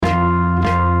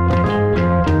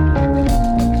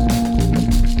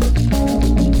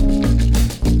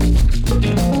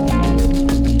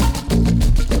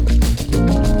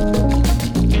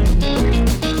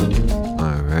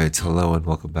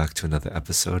to another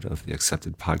episode of the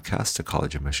Accepted Podcast, a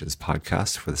college admissions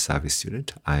podcast for the savvy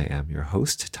student. I am your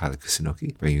host, Tyler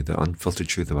Kusunoki, bringing you the unfiltered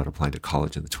truth about applying to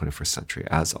college in the 21st century.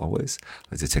 As always,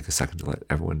 I'd like to take a second to let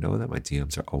everyone know that my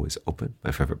DMs are always open.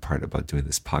 My favorite part about doing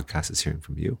this podcast is hearing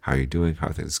from you. How are you doing? How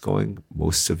are things going?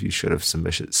 Most of you should have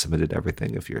submitted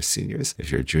everything if you're seniors.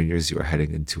 If you're juniors, you are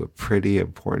heading into a pretty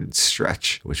important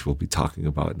stretch, which we'll be talking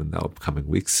about in the upcoming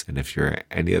weeks. And if you're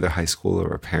any other high schooler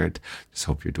or a parent, just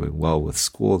hope you're doing well with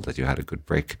school, that you had a good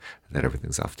break, and that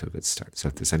everything's off to a good start. So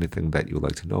if there's anything that you would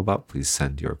like to know about, please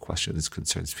send your questions,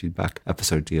 concerns, feedback,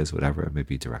 episode ideas, whatever it may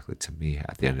be, directly to me.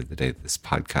 At the end of the day, this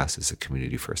podcast is a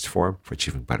community-first forum for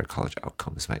achieving better college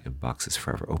outcomes. My inbox is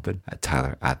forever open at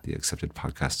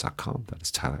tyler@theacceptedpodcast.com. That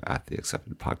is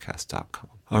tyler@theacceptedpodcast.com.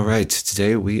 All right,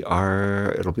 today it'll be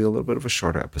a little bit of a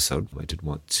shorter episode. I did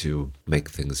want to make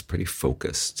things pretty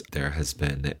focused. There has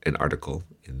been an article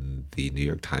in the New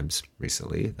York Times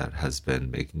recently that has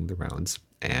been making the rounds,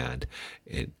 and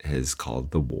it is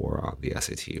called The War on the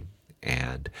SAT.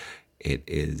 And it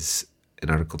is an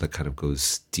article that kind of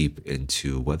goes deep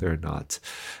into whether or not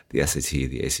the SAT,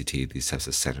 the ACT, these types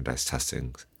of standardized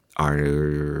testing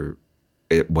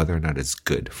whether or not it's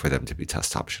good for them to be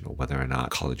test optional, whether or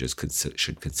not colleges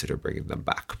should consider bringing them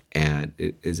back. And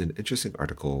it is an interesting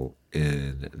article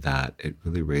in that it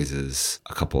really raises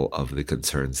a couple of the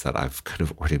concerns that I've kind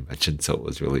of already mentioned. So it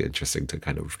was really interesting to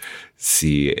kind of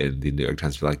see in the New York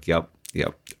Times, be like, yep,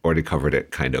 already covered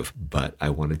it, kind of. But I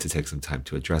wanted to take some time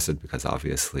to address it because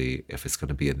obviously if it's going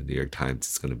to be in the New York Times,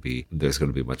 there's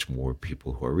going to be much more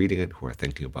people who are reading it, who are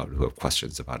thinking about it, who have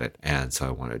questions about it. And so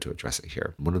I wanted to address it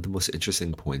here. One of the most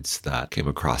interesting points that came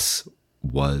across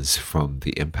was from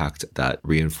the impact that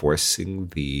reinforcing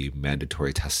the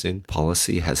mandatory testing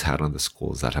policy has had on the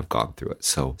schools that have gone through it.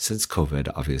 So since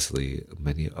COVID, obviously,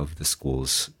 many of the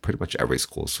schools, pretty much every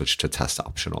school, switched to test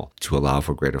optional to allow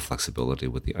for greater flexibility,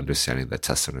 with the understanding that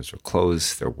test centers were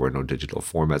closed. There were no digital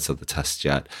formats of the test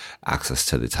yet. Access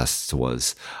to the tests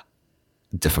was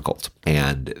difficult.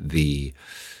 And the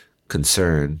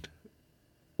concern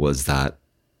was that,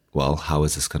 well, how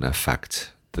is this going to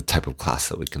affect the type of class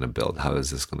that we can build? How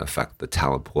is this going to affect the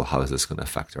talent pool? How is this going to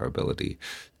affect our ability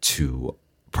to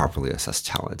properly assess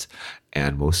talent?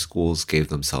 And most schools gave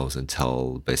themselves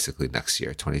until basically next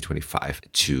year, 2025,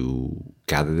 to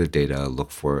gather the data,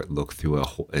 look through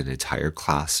an entire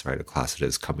class, right? A class that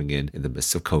is coming in the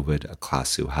midst of COVID, a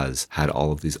class who has had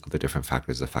all of these other different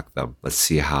factors affect them. Let's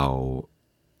see how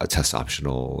a test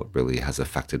optional really has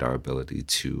affected our ability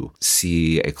to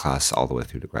see a class all the way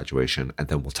through to graduation, and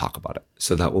then we'll talk about it.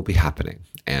 So that will be happening,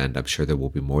 and I'm sure there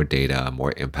will be more data,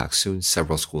 more impact soon.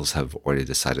 Several schools have already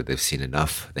decided they've seen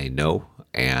enough, they know,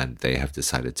 and they have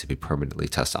decided to be permanently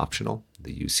test optional.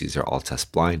 The UCs are all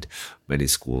test blind. Many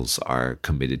schools are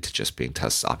committed to just being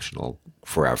test optional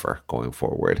forever going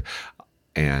forward,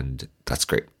 and that's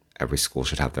great. Every school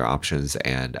should have their options,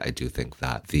 and I do think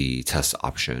that the test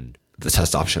option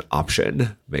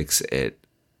makes it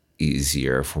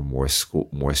easier for more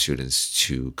students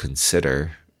to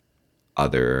consider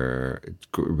other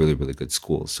really, really good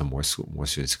schools. So more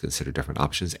students to consider different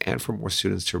options, and for more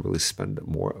students to really spend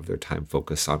more of their time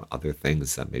focused on other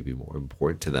things that may be more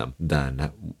important to them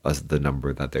than the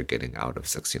number that they're getting out of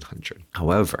 1,600.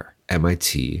 However,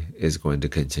 MIT is going to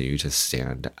continue to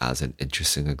stand as an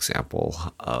interesting example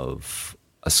of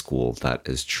a school that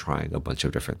is trying a bunch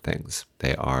of different things.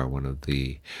 They are one of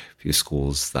the few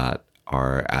schools that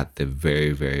are at the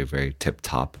very, very, very tip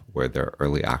top, where their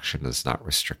early action is not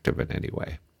restrictive in any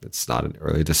way. It's not an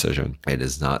early decision. It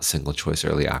is not single choice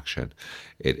early action.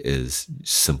 It is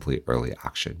simply early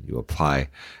action. You apply,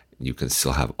 you can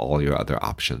still have all your other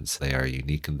options. They are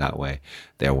unique in that way.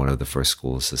 They are one of the first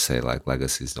schools to say, like,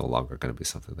 legacy is no longer going to be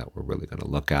something that we're really going to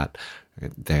look at.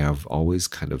 And they have always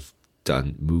kind of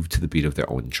moved to the beat of their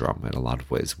own drum in a lot of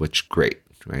ways, which great,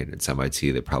 right? It's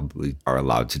MIT, they probably are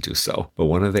allowed to do so. But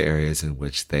one of the areas in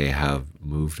which they have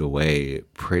moved away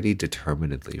pretty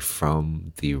determinedly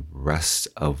from the rest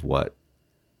of what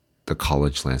the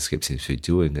college landscape seems to be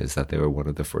doing is that they were one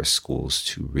of the first schools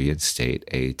to reinstate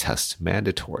a test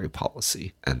mandatory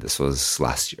policy. And this was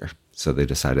last year. So they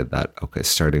decided that, okay,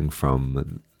 starting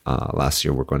from last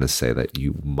year, we're going to say that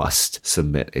you must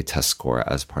submit a test score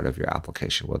as part of your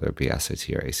application, whether it be SAT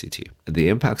or ACT. The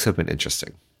impacts have been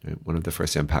interesting. Right? One of the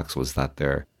first impacts was that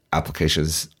their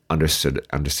applications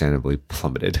understandably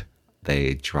plummeted.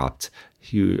 They dropped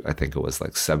huge, I think it was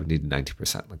like 70 to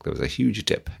 90%. Like there was a huge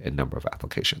dip in number of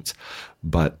applications.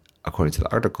 But according to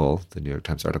the article, the New York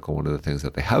Times article, one of the things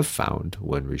that they have found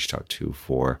when reached out to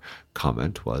for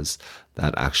comment was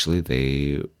that actually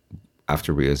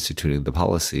after reinstituting the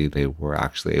policy, they were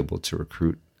actually able to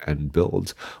recruit and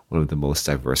build one of the most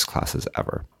diverse classes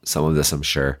ever. Some of this, I'm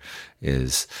sure,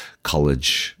 is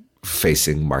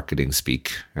college-facing marketing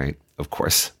speak, right? Of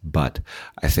course. But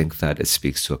I think that it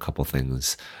speaks to a couple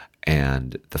things.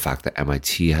 And the fact that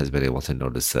MIT has been able to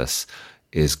notice this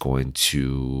is going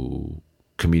to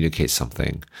communicate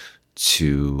something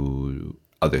to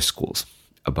other schools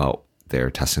about their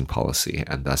testing policy.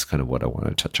 And that's kind of what I want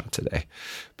to touch on today.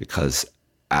 Because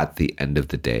at the end of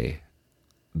the day,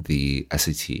 the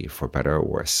SAT, for better or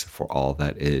worse, for all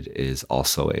that it is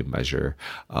also a measure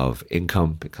of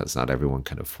income, because not everyone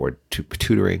can afford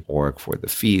tutoring or for the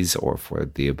fees or for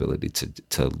the ability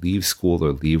to leave school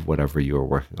or leave whatever you're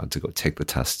working on to go take the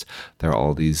test. There are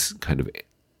all these kind of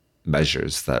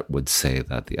measures that would say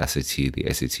that the SAT, the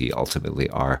ACT ultimately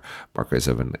are markers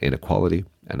of an inequality.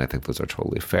 And I think those are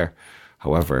totally fair.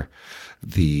 However,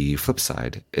 the flip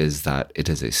side is that it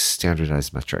is a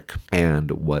standardized metric.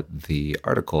 And what the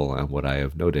article and what I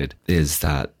have noted is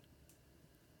that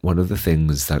one of the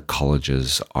things that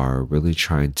colleges are really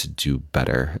trying to do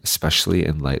better, especially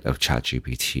in light of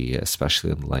ChatGPT,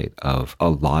 especially in light of a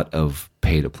lot of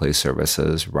pay-to-play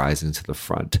services rising to the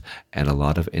front and a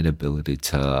lot of inability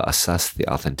to assess the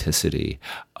authenticity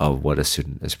of what a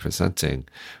student is presenting,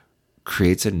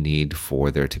 creates a need for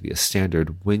there to be a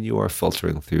standard when you are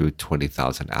filtering through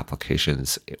 20,000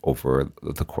 applications over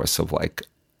the course of like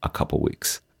a couple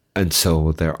weeks. And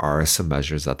so there are some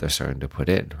measures that they're starting to put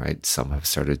in, right? Some have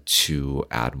started to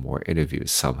add more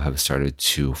interviews. Some have started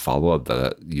to follow up.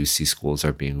 The UC schools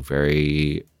are being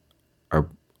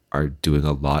are doing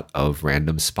a lot of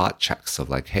random spot checks of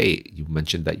like, hey, you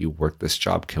mentioned that you worked this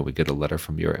job. Can we get a letter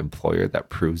from your employer that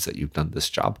proves that you've done this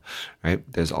job, right?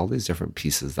 There's all these different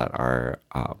pieces that are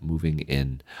moving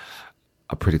in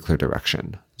a pretty clear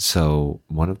direction. So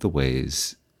one of the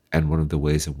ways in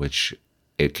which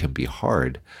it can be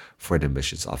hard for an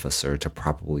admissions officer to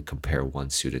properly compare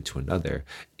one student to another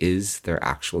is their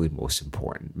actually most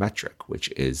important metric,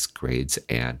 which is grades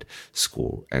and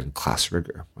school and class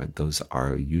rigor. Right? Those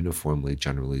are uniformly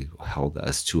generally held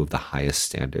as two of the highest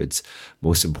standards,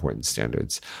 most important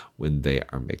standards when they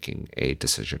are making a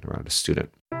decision around a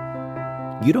student.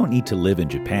 You don't need to live in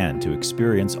Japan to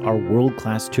experience our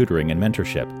world-class tutoring and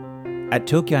mentorship. At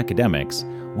Tokyo Academics,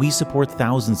 we support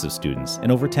thousands of students in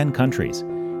over 10 countries,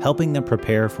 helping them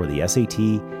prepare for the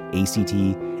SAT, ACT,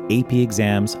 AP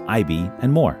exams, IB,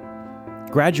 and more.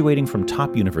 Graduating from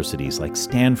top universities like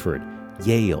Stanford,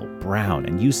 Yale, Brown,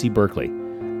 and UC Berkeley,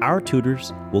 our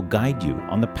tutors will guide you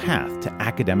on the path to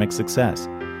academic success.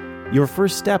 Your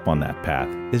first step on that path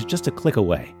is just a click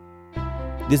away.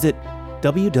 Visit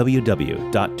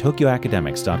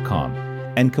www.tokyoacademics.com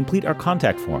and complete our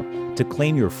contact form to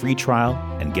claim your free trial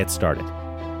and get started.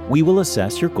 We will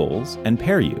assess your goals and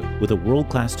pair you with a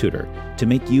world-class tutor to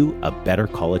make you a better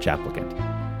college applicant.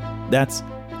 That's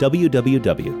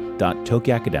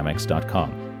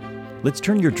www.tokyoacademics.com. Let's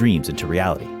turn your dreams into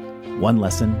reality, one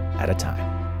lesson at a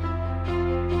time.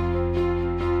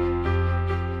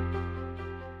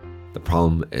 The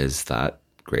problem is that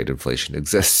grade inflation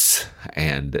exists.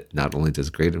 And not only does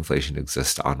grade inflation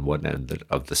exist on one end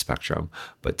of the spectrum,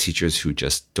 but teachers who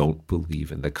just don't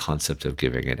believe in the concept of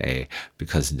giving an A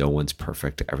because no one's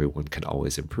perfect, everyone can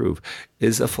always improve,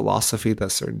 is a philosophy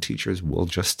that certain teachers will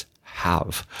just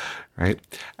have, right?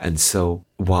 And so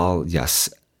while, yes,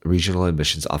 regional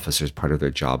admissions officers, part of their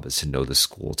job is to know the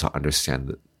school, to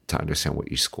understand what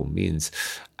each school means,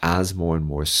 as more and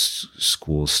more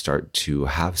schools start to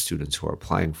have students who are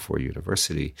applying for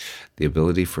university, the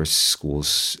ability for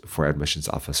schools, for admissions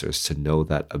officers to know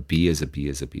that a B is a B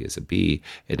is a B is a B,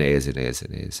 an A is an A is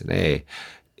an A is an A,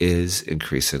 is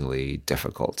increasingly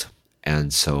difficult.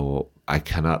 And so I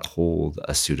cannot hold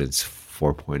a student's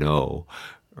 4.0,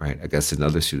 right, against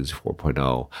another student's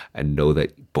 4.0 and know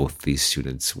that both these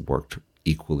students worked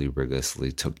equally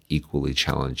rigorously, took equally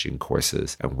challenging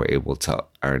courses, and were able to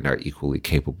and are equally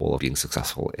capable of being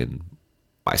successful in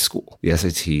my school. The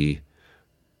SAT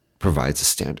provides a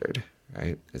standard,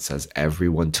 right? It says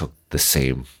everyone took the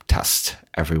same test,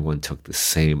 everyone took the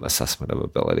same assessment of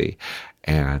ability,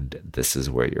 and this is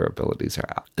where your abilities are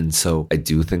at. And so I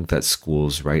do think that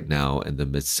schools right now, in the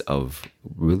midst of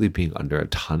really being under a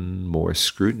ton more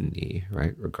scrutiny,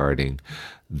 right, regarding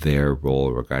their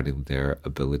role, regarding their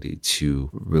ability to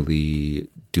really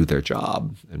do their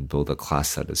job and build a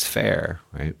class that is fair,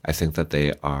 right? I think that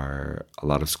a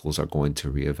lot of schools are going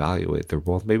to reevaluate their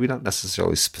role, maybe not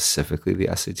necessarily specifically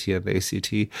the SAT and the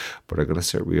ACT, but are going to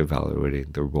start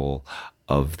reevaluating the role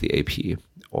of the AP,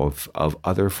 of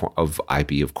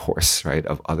IB, of course, right,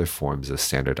 of other forms of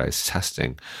standardized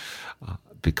testing,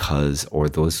 or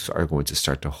those are going to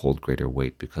start to hold greater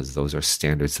weight because those are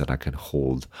standards that I can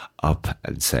hold up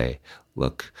and say,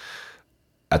 look,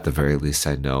 at the very least,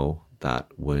 I know that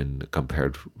when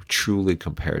truly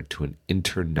compared to an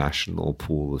international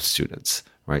pool of students,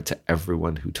 right, to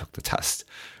everyone who took the test,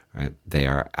 right, they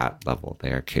are at level,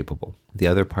 they are capable. The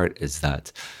other part is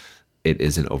that it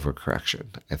is an overcorrection.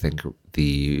 I think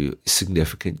the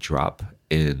significant drop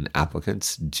in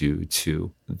applicants due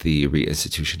to the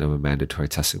reinstitution of a mandatory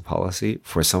testing policy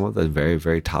for some of the very,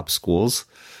 very top schools,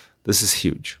 this is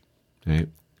huge, right?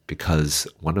 Because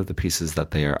one of the pieces that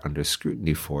they are under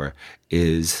scrutiny for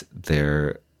is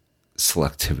their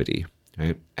selectivity,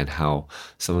 right? And how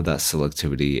some of that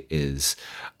selectivity is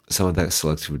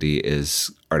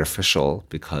artificial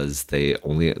because they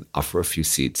only offer a few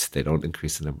seats. They don't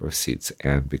increase the number of seats.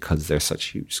 And because they're such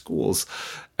huge schools,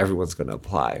 everyone's going to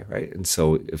apply, right? And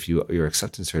so if your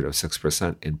acceptance rate of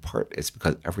 6%, in part, it's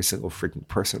because every single freaking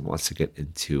person wants to get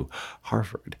into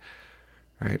Harvard,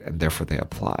 right? And therefore they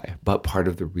apply. But part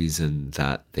of the reason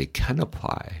that they can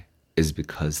apply is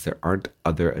because there aren't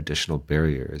other additional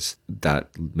barriers that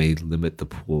may limit the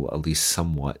pool at least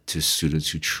somewhat to students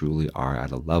who truly are at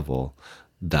a level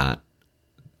that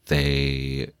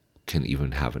they can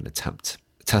even have an attempt.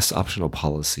 Test optional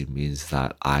policy means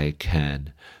that I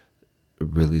can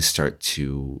really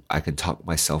I can talk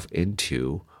myself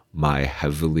into my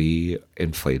heavily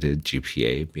inflated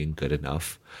GPA being good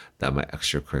enough, that my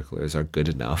extracurriculars are good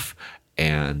enough,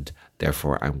 and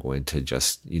therefore I'm going to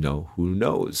just, who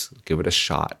knows, give it a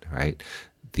shot, right?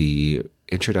 The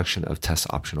introduction of test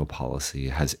optional policy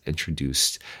has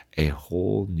introduced a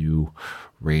whole new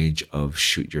range of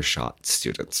shoot your shot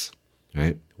students,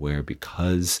 right? Where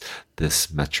because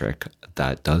this metric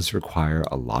that does require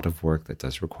a lot of work, that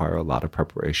does require a lot of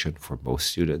preparation for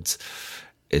most students,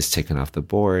 is taken off the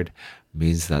board,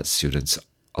 means that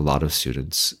a lot of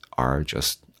students are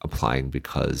just applying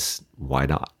because why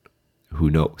not? Who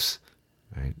knows,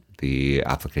 right? The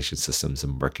application system's a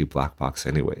murky black box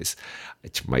anyways.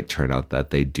 It might turn out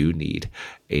that they do need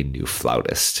a new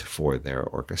flautist for their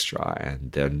orchestra,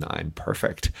 and then I'm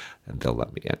perfect and they'll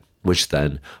let me in, which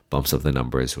then bumps up the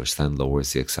numbers, which then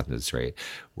lowers the acceptance rate,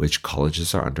 which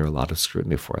colleges are under a lot of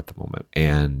scrutiny for at the moment.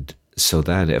 And so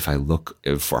then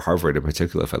for Harvard in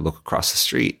particular, if I look across the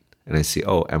street and I see,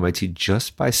 MIT,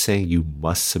 just by saying you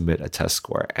must submit a test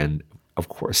score, and of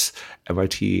course,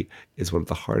 MIT is one of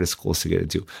the hardest schools to get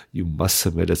into. You must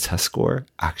submit a test score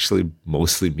actually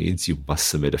mostly means you must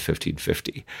submit a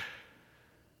 1550.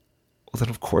 Well, then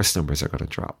of course numbers are going to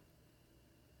drop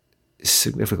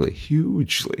significantly,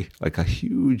 hugely,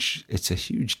 it's a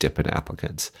huge dip in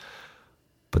applicants.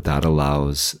 But that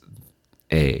allows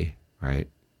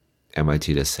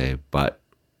MIT to say, but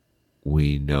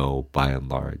we know by and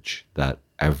large that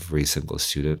every single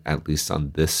student, at least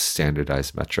on this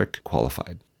standardized metric,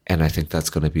 qualified. And I think that's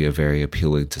going to be very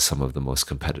appealing to some of the most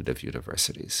competitive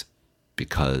universities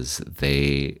because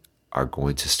they are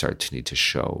going to start to need to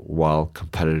show, while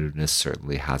competitiveness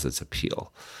certainly has its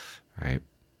appeal, right?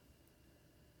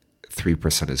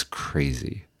 3% is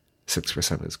crazy.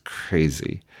 6% is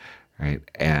crazy, right?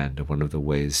 And one of the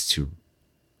ways to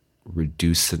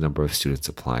reduce the number of students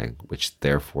applying, which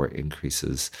therefore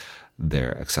increases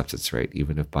their acceptance rate,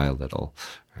 even if by a little,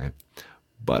 right?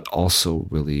 But also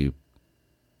really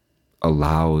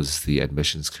allows the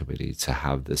admissions committee to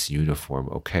have this uniform,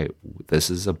 this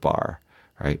is a bar,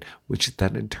 right? Which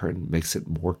then in turn makes it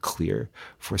more clear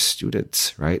for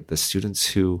students, right? The students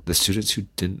who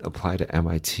didn't apply to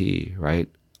MIT, right?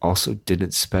 Also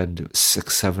didn't spend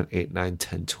 6, 7, 8, 9,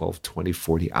 10, 12, 20,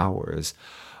 40 hours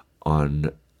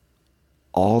on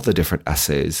all the different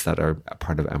essays that are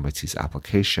part of MIT's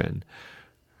application,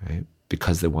 right?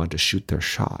 Because they want to shoot their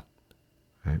shot,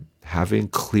 right? Having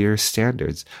clear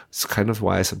standards. It's kind of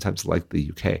why I sometimes like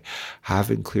the UK.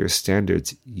 Having clear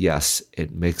standards, yes,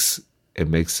 it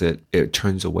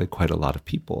turns away quite a lot of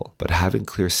people, but having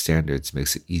clear standards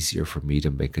makes it easier for me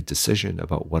to make a decision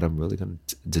about what I'm really going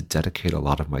to dedicate a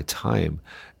lot of my time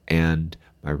and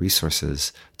my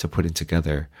resources to putting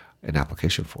together an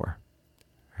application for,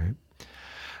 right?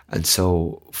 And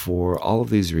so for all of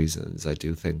these reasons, I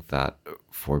do think that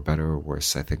for better or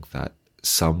worse, I think that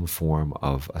some form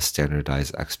of a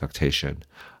standardized expectation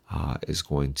is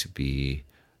going to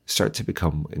start to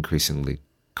become increasingly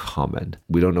common.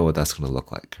 We don't know what that's going to look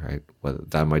like, right? Whether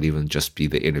that might even just be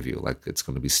the interview, like it's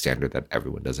going to be standard that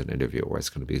everyone does an interview, or it's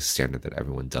going to be standard that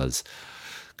everyone does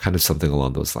kind of something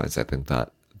along those lines. I think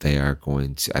that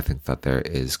there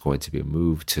is going to be a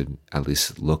move to at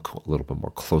least look a little bit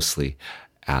more closely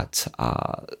at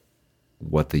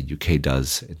what the UK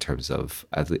does in terms of,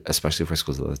 especially for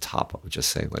schools at the top, I'm just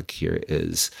saying, like, here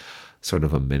is sort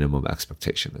of a minimum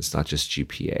expectation. It's not just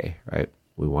GPA, right?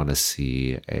 We want to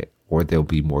see or they'll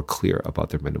be more clear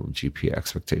about their minimum GPA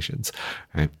expectations,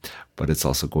 right? But it's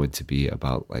also going to be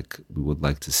about, like, we would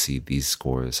like to see these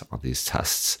scores on these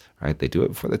tests, right? They do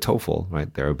it for the TOEFL,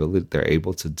 right? They're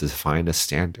able to define a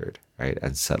standard, right?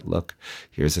 And set, look,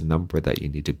 here's a number that you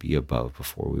need to be above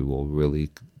before we will really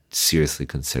seriously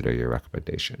consider your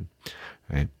recommendation,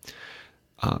 right?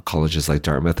 Colleges like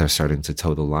Dartmouth are starting to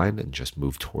toe the line and just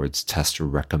move towards test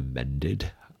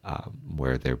recommended,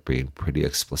 where they're being pretty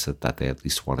explicit that they at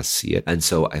least want to see it. And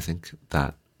so I think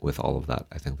that with all of that,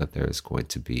 I think that there is going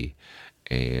to be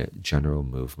a general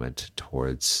movement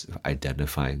towards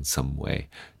identifying some way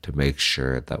to make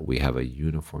sure that we have a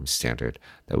uniform standard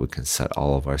that we can set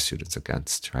all of our students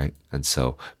against, right? And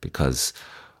so, because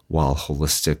while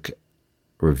holistic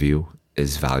review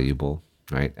is valuable,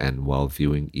 right, and while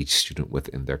viewing each student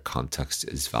within their context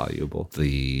is valuable,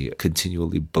 the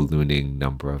continually ballooning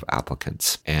number of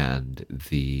applicants and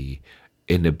the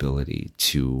inability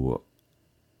to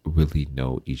really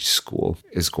know each school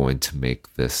is going to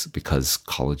make this, because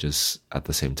colleges at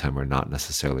the same time are not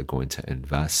necessarily going to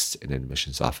invest in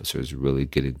admissions officers really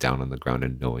getting down on the ground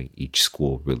and knowing each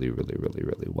school really, really, really,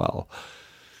 really well.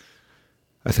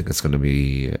 I think it's going to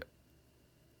be,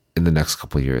 in the next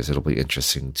couple of years, it'll be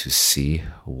interesting to see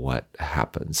what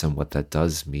happens and what that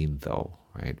does mean, though,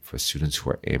 right? For students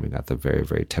who are aiming at the very,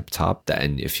 very tip top.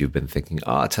 Then if you've been thinking,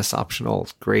 test optional,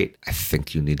 great, I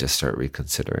think you need to start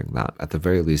reconsidering that. At the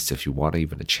very least, if you want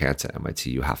even a chance at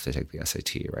MIT, you have to take the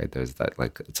SAT, right? There's that,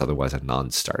 like, it's otherwise a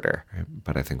non-starter, right?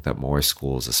 But I think that more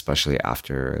schools, especially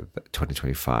after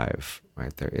 2025,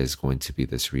 right, there is going to be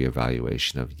this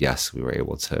reevaluation of, yes, we were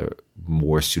able to,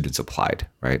 more students applied,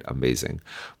 right? Amazing.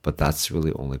 But that's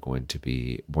really only going to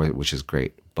be more, which is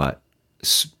great. But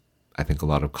I think a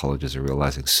lot of colleges are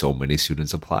realizing so many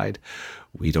students applied,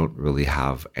 we don't really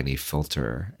have any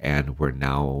filter. And we're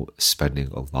now spending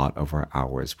a lot of our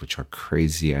hours, which are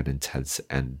crazy and intense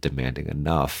and demanding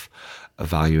enough,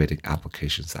 evaluating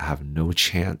applications that have no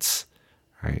chance,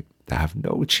 right? That have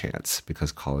no chance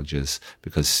because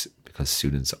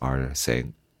students are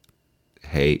saying,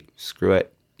 hey, screw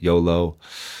it, YOLO,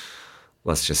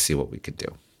 let's just see what we can do.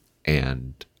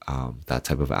 And that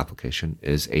type of application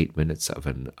is 8 minutes of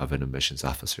an admissions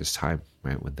officer's time,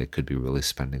 right? When they could be really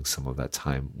spending some of that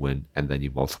time and then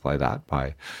you multiply that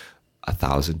by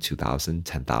 1,000, 2,000,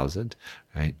 10,000,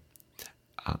 right?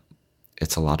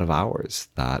 It's a lot of hours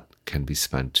that can be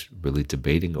spent really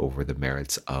debating over the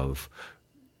merits of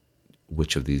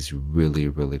which of these really,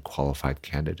 really qualified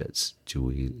candidates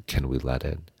can we let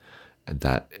in. And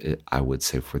that, I would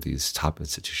say, for these top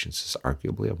institutions is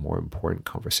arguably a more important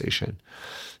conversation.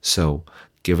 So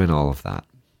given all of that,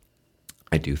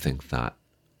 I do think that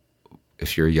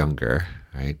if you're younger,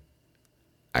 right,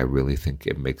 I really think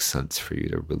it makes sense for you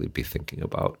to really be thinking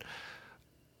about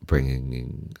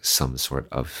bringing some sort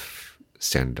of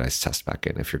standardized test back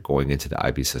in. If you're going into the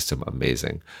IB system,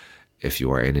 amazing. If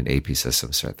you are in an AP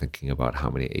system, start thinking about how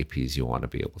many APs you want to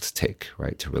be able to take,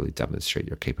 right, to really demonstrate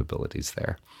your capabilities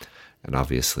there. And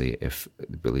obviously, if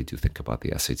you really do think about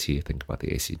the SAT, think about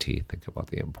the ACT, think about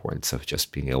the importance of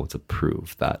just being able to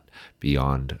prove that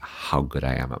beyond how good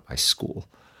I am at my school,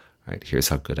 right? Here's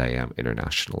how good I am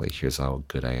internationally. Here's how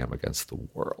good I am against the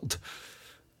world.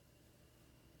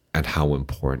 And how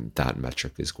important that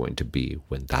metric is going to be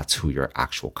when that's who your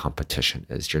actual competition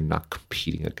is. You're not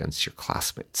competing against your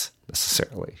classmates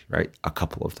necessarily, right? A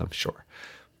couple of them, sure.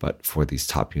 But for these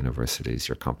top universities,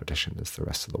 your competition is the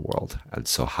rest of the world. And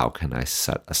so how can I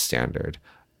set a standard?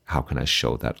 How can I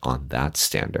show that on that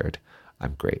standard,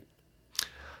 I'm great?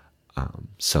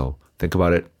 So think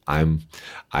about it. I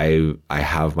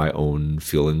have my own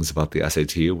feelings about the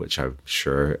SAT, which I'm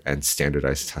sure, and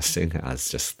standardized testing as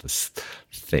just this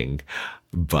thing,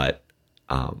 but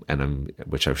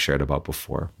which I've shared about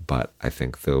before. But I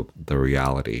think the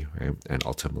reality, right, and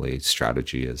ultimately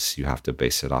strategy is you have to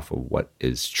base it off of what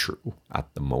is true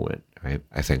at the moment, right?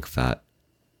 I think that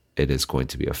it is going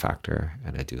to be a factor,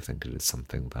 and I do think it is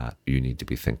something that you need to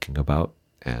be thinking about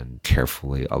and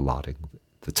carefully allotting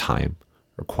the time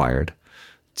required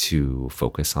to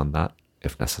focus on that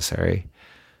if necessary,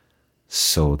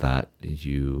 so that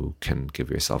you can give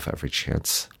yourself every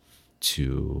chance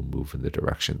to move in the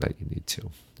direction that you need to.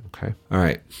 Okay. All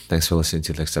right. Thanks for listening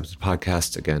to the Accepted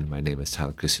Podcast. Again, my name is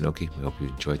Tyler Kusunoki. We hope you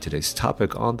enjoyed today's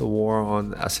topic on the war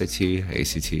on SAT,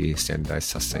 ACT,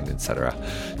 standardized testing, etc.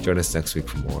 Join us next week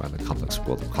for more on the complex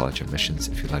world of college admissions.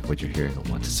 If you like what you're hearing and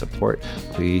want to support,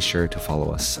 be sure to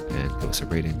follow us and give us a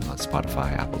rating on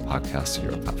Spotify, Apple Podcasts, or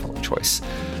your platform of choice.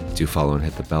 Do follow and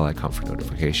hit the bell icon for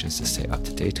notifications to stay up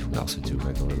to date. We also do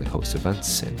regularly host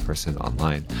events in person,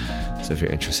 online. So if you're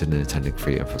interested in attending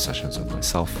free info sessions with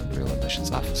myself and real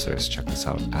admissions officers, check us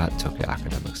out at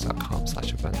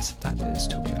tokyoacademics.com/events. That is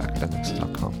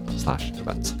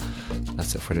tokyoacademics.com/events.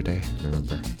 That's it for today.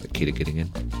 Remember, the key to getting in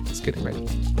is getting ready.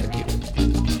 Thank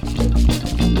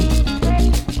you.